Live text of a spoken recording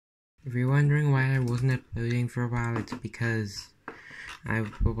If you're wondering why I wasn't uploading for a while, it's because I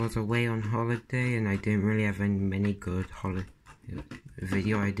was away on holiday and I didn't really have many good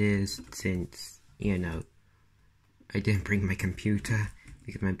video ideas since, you know, I didn't bring my computer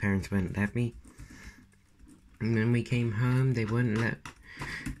because my parents wouldn't let me. And when we came home, my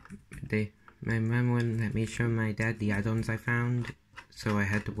mum wouldn't let me show my dad the add-ons I found, so I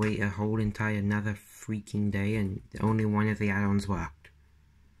had to wait a whole entire another freaking day and only one of the add-ons worked.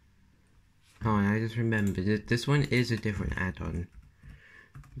 Oh, and I just remembered that this one is a different add-on,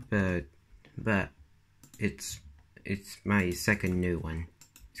 but it's my second new one.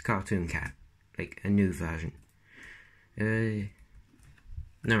 It's Cartoon Cat, like a new version.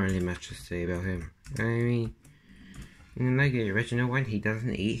 Not really much to say about him. I mean, like the original one, he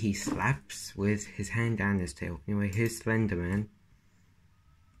doesn't eat, he slaps with his hand and his tail. Anyway, here's Slenderman.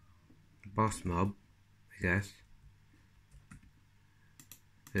 Boss Mob, I guess.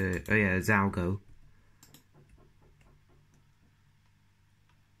 Oh yeah, Zalgo.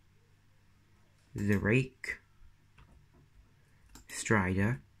 The Rake.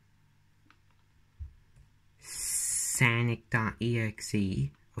 Strider. Sonic.exe.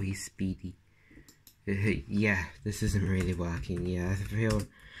 Oh, he's speedy. Yeah, this isn't really working. Yeah, I feel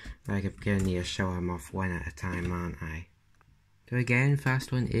like I'm gonna need to show him off one at a time, aren't I? So again,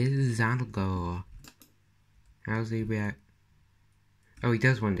 first one is Zalgo. How's he react? Oh, he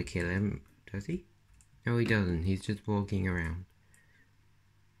does want to kill him, does he? No, he doesn't. He's just walking around.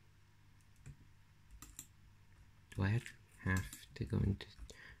 Do I actually have to go into...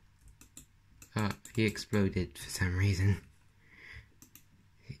 Oh, he exploded for some reason.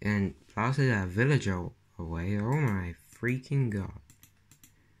 And blasted a villager away. Oh my freaking god.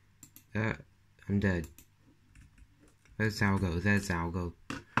 I'm dead. Where's Zalgo? There's Zalgo.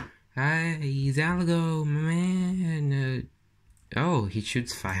 Hi, Zalgo, my man. Oh, he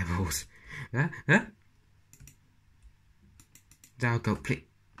shoots fireballs. Zalgo, please.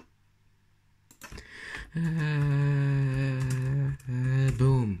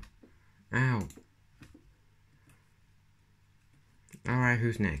 Boom. Ow. Alright,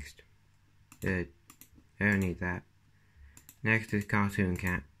 who's next? I don't need that. Next is Cartoon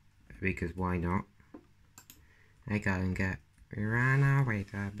Cat, because why not? I go and get ran away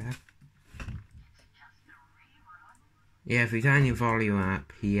that bad. Yeah, if we turn your volume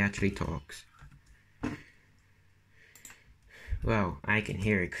up, he actually talks. Well, I can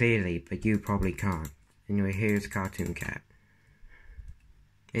hear it clearly, but you probably can't. Anyway, here's Cartoon Cat.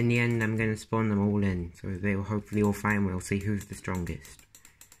 In the end, I'm gonna spawn them all in, so they will hopefully all fight and we'll see who's the strongest.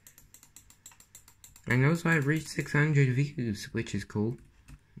 And also I've reached 600 views, which is cool.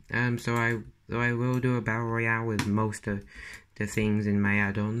 So I will do a battle royale with most of the things in my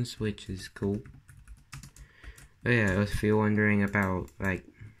add-ons, which is cool. Oh yeah, if you're wondering about, like,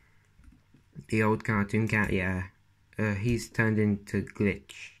 the old Cartoon Cat, yeah, he's turned into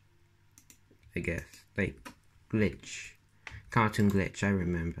Glitch, I guess, like, Glitch, Cartoon Glitch, I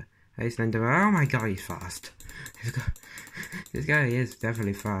remember. I Slender, oh my god, he's fast. This guy is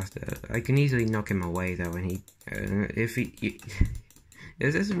definitely fast. I can easily knock him away though, and this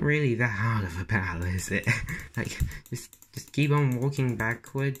isn't really that hard of a battle, is it? Like, just keep on walking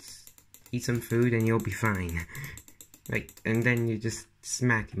backwards, eat some food, and you'll be fine. Like, and then you just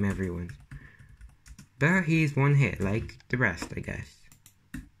smack him everyone. But he's one hit, like the rest, I guess.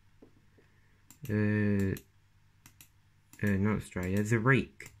 Not Strider, the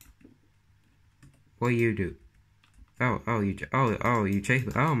Rake. What do you do? You chase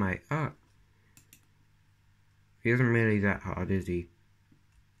me. Oh my, he isn't really that hard, is he?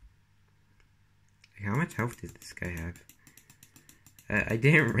 How much health does this guy have? I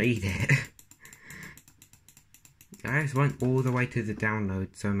didn't read it. I just went all the way to the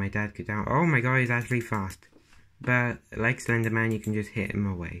download so my dad could down. Oh my god, he's actually fast. But like Slenderman, you can just hit him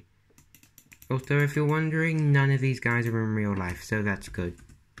away. Also, if you're wondering, none of these guys are in real life, so that's good.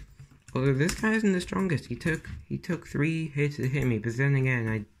 Although this guy isn't the strongest. He took 3 hits to hit me, but then again,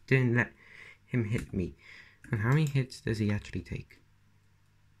 I didn't let him hit me. And how many hits does he actually take?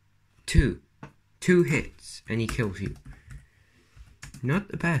 2. 2 hits, and he kills you. Not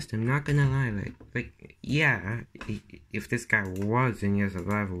the best, I'm not gonna lie. Like yeah, if this guy was in your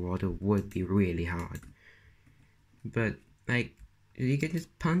survival world, it would be really hard. But, like, you can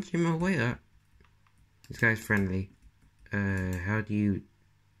just punch him away. This guy's friendly. How do you...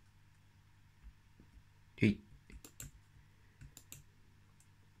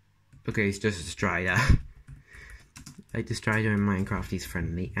 Okay, he's just a Strider. Like the Strider in Minecraft, he's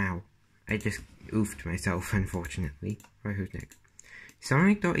friendly. Ow. I just oofed myself, unfortunately. Right, who's next?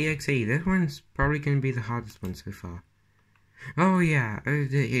 Sonic.exe. This one's probably going to be the hardest one so far. Oh yeah,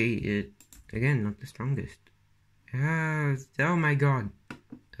 again, not the strongest. Oh my god.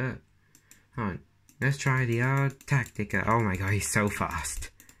 Hold on. Let's try the tactic. Oh my god, he's so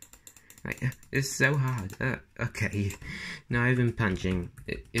fast. Like, it's so hard. Okay. Not even punching.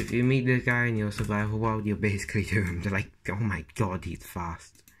 If you meet this guy in your survival world, you're basically doomed. Like, oh my god, he's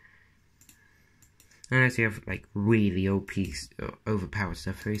fast. Unless you have, like, really OP, overpowered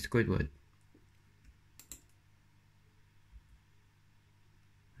stuff for Squidward.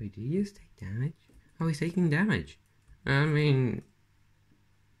 Wait, did he just take damage? Oh, he's taking damage. I mean,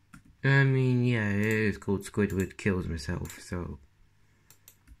 yeah, it is called Squidward Kills Himself, so...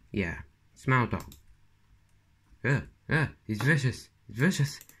 Yeah. Smile dog. He's vicious. He's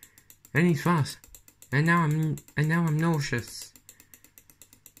vicious. And he's fast. And now I'm nauseous.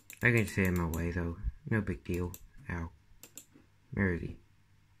 I can see him away though. No big deal. Ow. Where is he?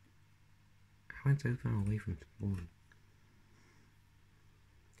 I went so far away from spawn.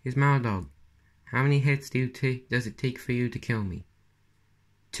 He's my dog. How many hits does it take for you to kill me?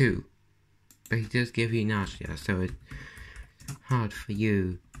 2. But he does give you nausea, so it's hard for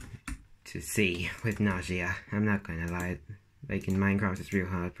you to see with nausea. I'm not gonna lie. Like in Minecraft it's real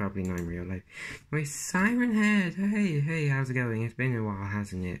hard, probably not in real life. My Siren Head! Hey, how's it going? It's been a while,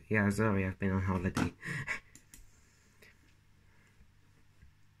 hasn't it? Yeah, sorry, I've been on holiday.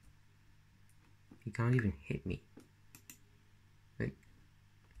 He can't even hit me. Like,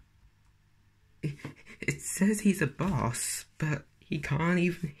 it says he's a boss, but he can't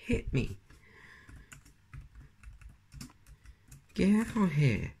even hit me. Get out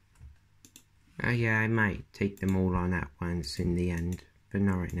here. Yeah, I might take them all on at once in the end, but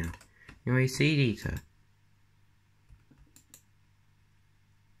not right now. Anyway, Seed Eater.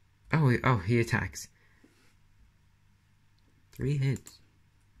 Oh, he attacks. 3 hits.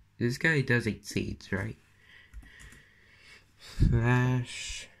 This guy does eat seeds, right?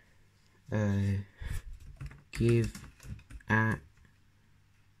 Slash, give at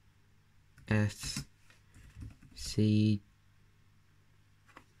S seed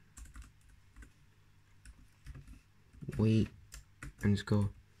wheat underscore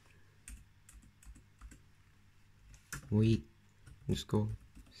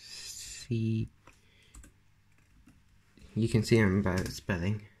seed. You can see him by the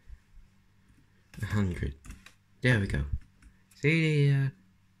spelling. 100. There we go. See,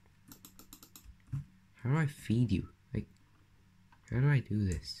 how do I feed you? Like, how do I do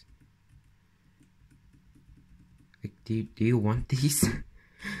this? Like, do you want these?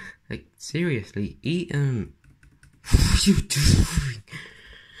 Like, seriously, eat them. What are you doing?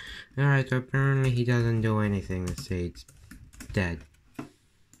 Alright, so apparently he doesn't do anything. Let's say it's dead.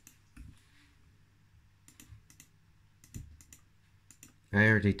 I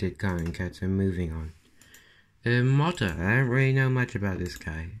already did Garden Cat, so moving on. Motter, I don't really know much about this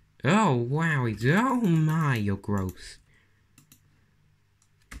guy. Oh, wow, oh my, you're gross.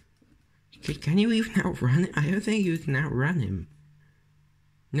 Can you even outrun it? I don't think you can outrun him.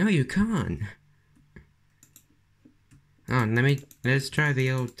 No, you can't. Oh, let's try the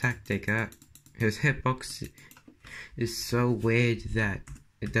old tactic. His hitbox is so weird that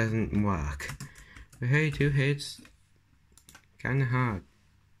it doesn't work. But hey, 2 hits. Kinda hard.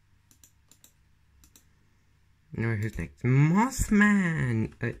 No, who's next?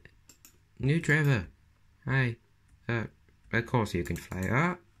 Mothman! New Trevor. Hi. Of course you can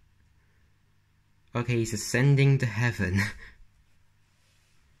fly. Okay, he's ascending to heaven.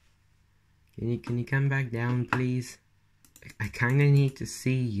 Can you come back down, please? I kinda need to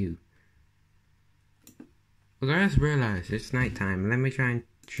see you. Well, I just realized it's nighttime. Let me try and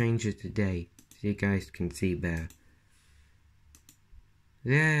change it to day so you guys can see better.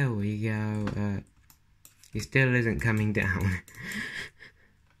 There we go. He still isn't coming down.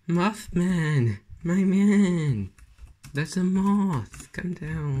 Mothman! My man! That's a moth! Come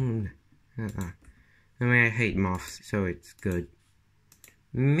down! I mean, I hate moths, so it's good.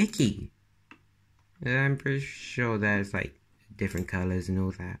 Mickey! I'm pretty sure there's, like, different colors and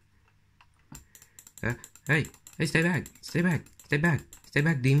all that. Hey, stay back! Stay back! Stay back! Stay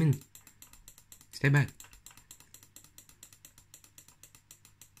back, demon! Stay back!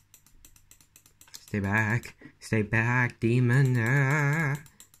 Stay back! Stay back, demon!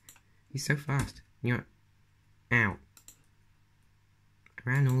 He's so fast. You're... Ow. I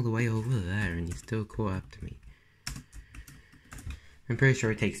ran all the way over there and he still caught up to me. I'm pretty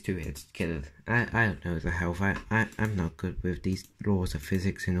sure it takes 2 hits to kill it. I don't know the health. I'm not good with these laws of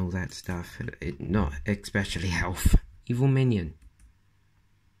physics and all that stuff. Not especially health. Evil minion.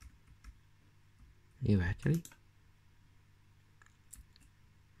 You actually?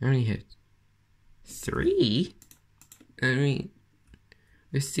 How many hits? 3? I mean,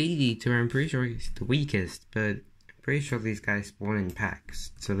 the Seed Eater, I'm pretty sure he's the weakest, but I'm pretty sure these guys spawn in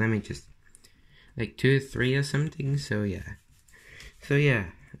packs. So let me just, like 2 or 3 or something, so yeah. So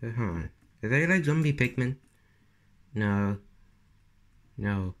yeah, hold on. Are they like zombie pigmen? No.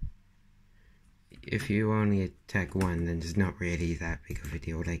 No. If you only attack one, then it's not really that big of a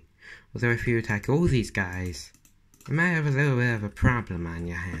deal. Like, although if you attack all these guys, you might have a little bit of a problem on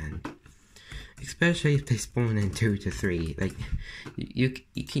your hand. Especially if they spawn in 2 to 3. Like, you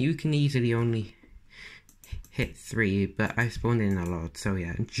can easily only hit 3, but I spawned in a lot, so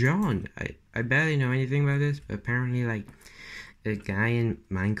yeah. John, I barely know anything about this, but apparently, like, a guy in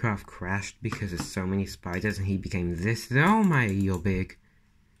Minecraft crashed because of so many spiders and he became this. Oh my, you're big.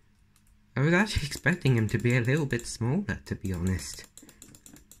 I was actually expecting him to be a little bit smaller, to be honest.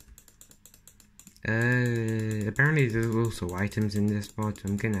 Apparently there's also items in this mod, so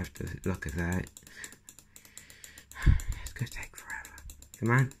I'm gonna have to look at that. It's gonna take forever.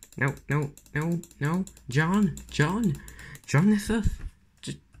 Come on. No, no, no, no. John, this is...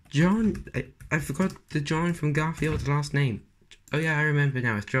 John, I forgot the John from Garfield's last name. Oh yeah, I remember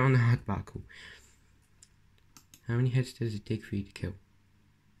now, it's John Hardbuckle. How many hits does it take for you to kill?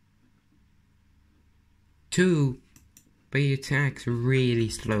 2, but he attacks really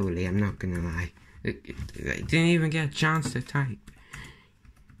slowly, I'm not gonna lie. It didn't even get a chance to type.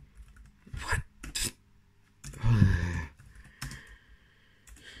 What?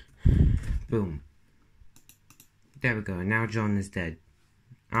 Boom. There we go, now John is dead.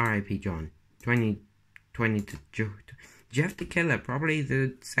 R.I.P. John. 2020 to Jeff the Killer, probably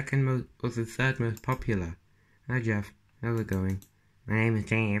the second most, or the third most popular. Hi Jeff, how's it going? My name is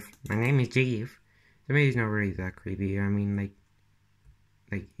Jeff. To me, he's not really that creepy. I mean, like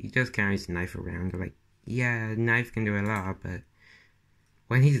he just carries a knife around. Like, yeah, a knife can do a lot, but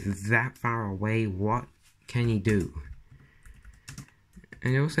when he's that far away, what can he do?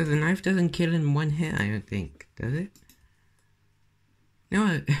 And also, the knife doesn't kill in 1 hit, I don't think, does it?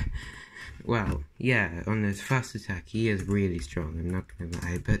 No, well, yeah, on his first attack, he is really strong, I'm not gonna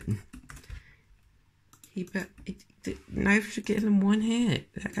lie, but the knife should kill in 1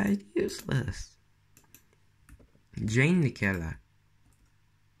 hit. That guy's useless. Jane the Killer.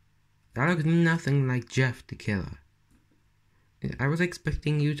 That looks nothing like Jeff the Killer. I was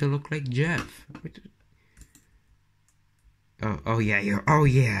expecting you to look like Jeff. Oh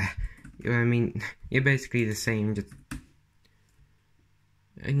yeah, I mean, you're basically the same, just...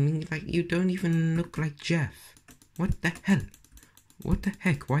 I mean, like, you don't even look like Jeff. What the hell? What the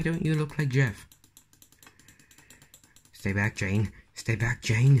heck? Why don't you look like Jeff? Stay back, Jane. Stay back,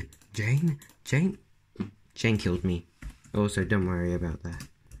 Jane. Jane? Jane killed me. Also, don't worry about that.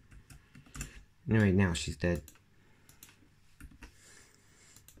 Anyway, now she's dead.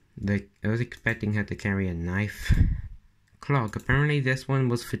 Like, I was expecting her to carry a knife. Clock. Apparently this one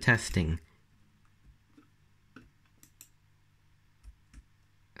was for testing.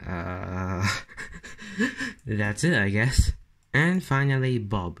 That's it, I guess. And finally,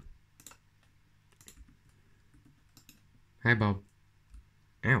 Bob. Hi, Bob.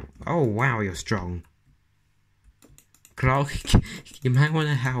 Ow. Oh, wow, you're strong. Clock, you might want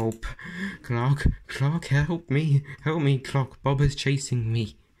to help. Clock, help me. Help me, Clock. Bob is chasing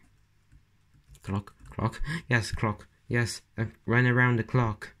me. Clock. Yes, Clock. Yes, run around the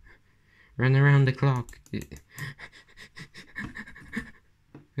clock. Run around the clock. We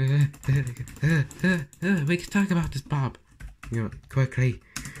can talk about this, Bob. You know, quickly.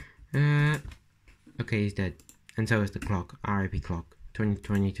 Okay, he's dead. And so is the clock. R.I.P. Clock.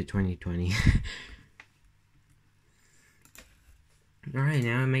 2020 to 2020. Alright,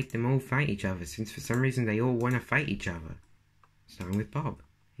 now I make them all fight each other, since for some reason they all want to fight each other. Starting with Bob.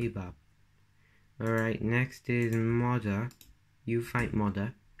 Hey, Bob. Alright, next is Modder. You fight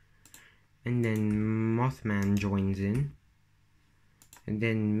Modder. And then Mothman joins in. And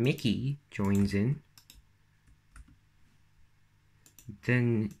then Mickey joins in.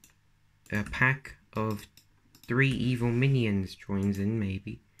 Then a pack of 3 evil minions joins in,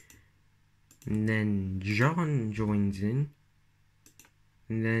 maybe. And then John joins in.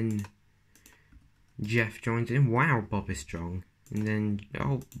 And then Jeff joins in. Wow, Bob is strong. And then,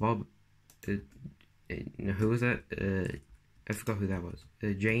 oh, Bob, who was that? I forgot who that was.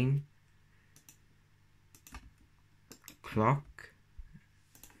 Jane. Clock.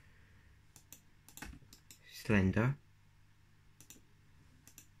 Slender.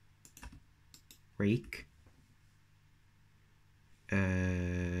 Rake.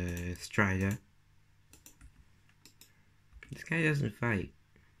 Strider. This guy doesn't fight.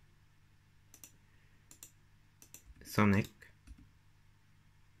 Sonic.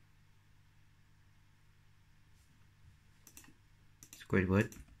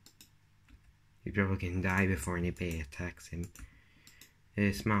 Squidward. He probably can die before anybody attacks him.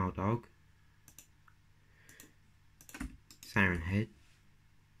 Smile Dog. Siren Head.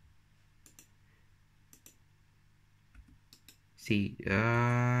 Seed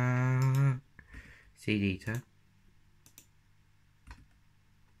Eater.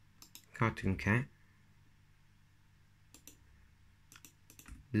 Cartoon Cat.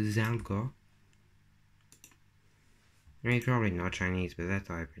 Zalgo. He's probably not Chinese, but that's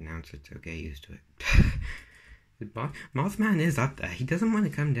how I pronounce it, so get used to it. Goodbye. Mothman is up there. He doesn't want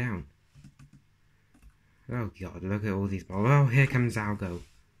to come down. Oh god, look at all these balls. Oh, here comes Zalgo.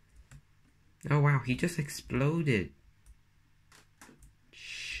 Oh wow, he just exploded.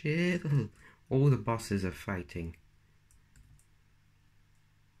 Shit. All the bosses are fighting.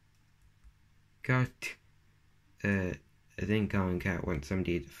 God. I think Colin Cat wants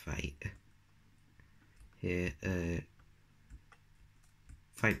somebody to fight. Here,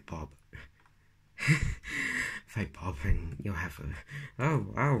 fight Bob. Fight Bob and you'll have a...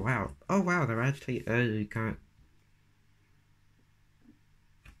 Oh wow. Oh wow, they're actually... you can't...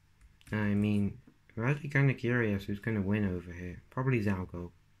 I mean, I'm actually kind of curious who's going to win over here. Probably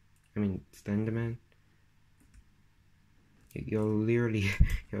Zalgo. I mean, Slenderman. You're literally...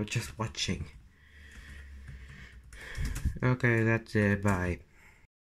 You're just watching. Okay, that's it. Bye.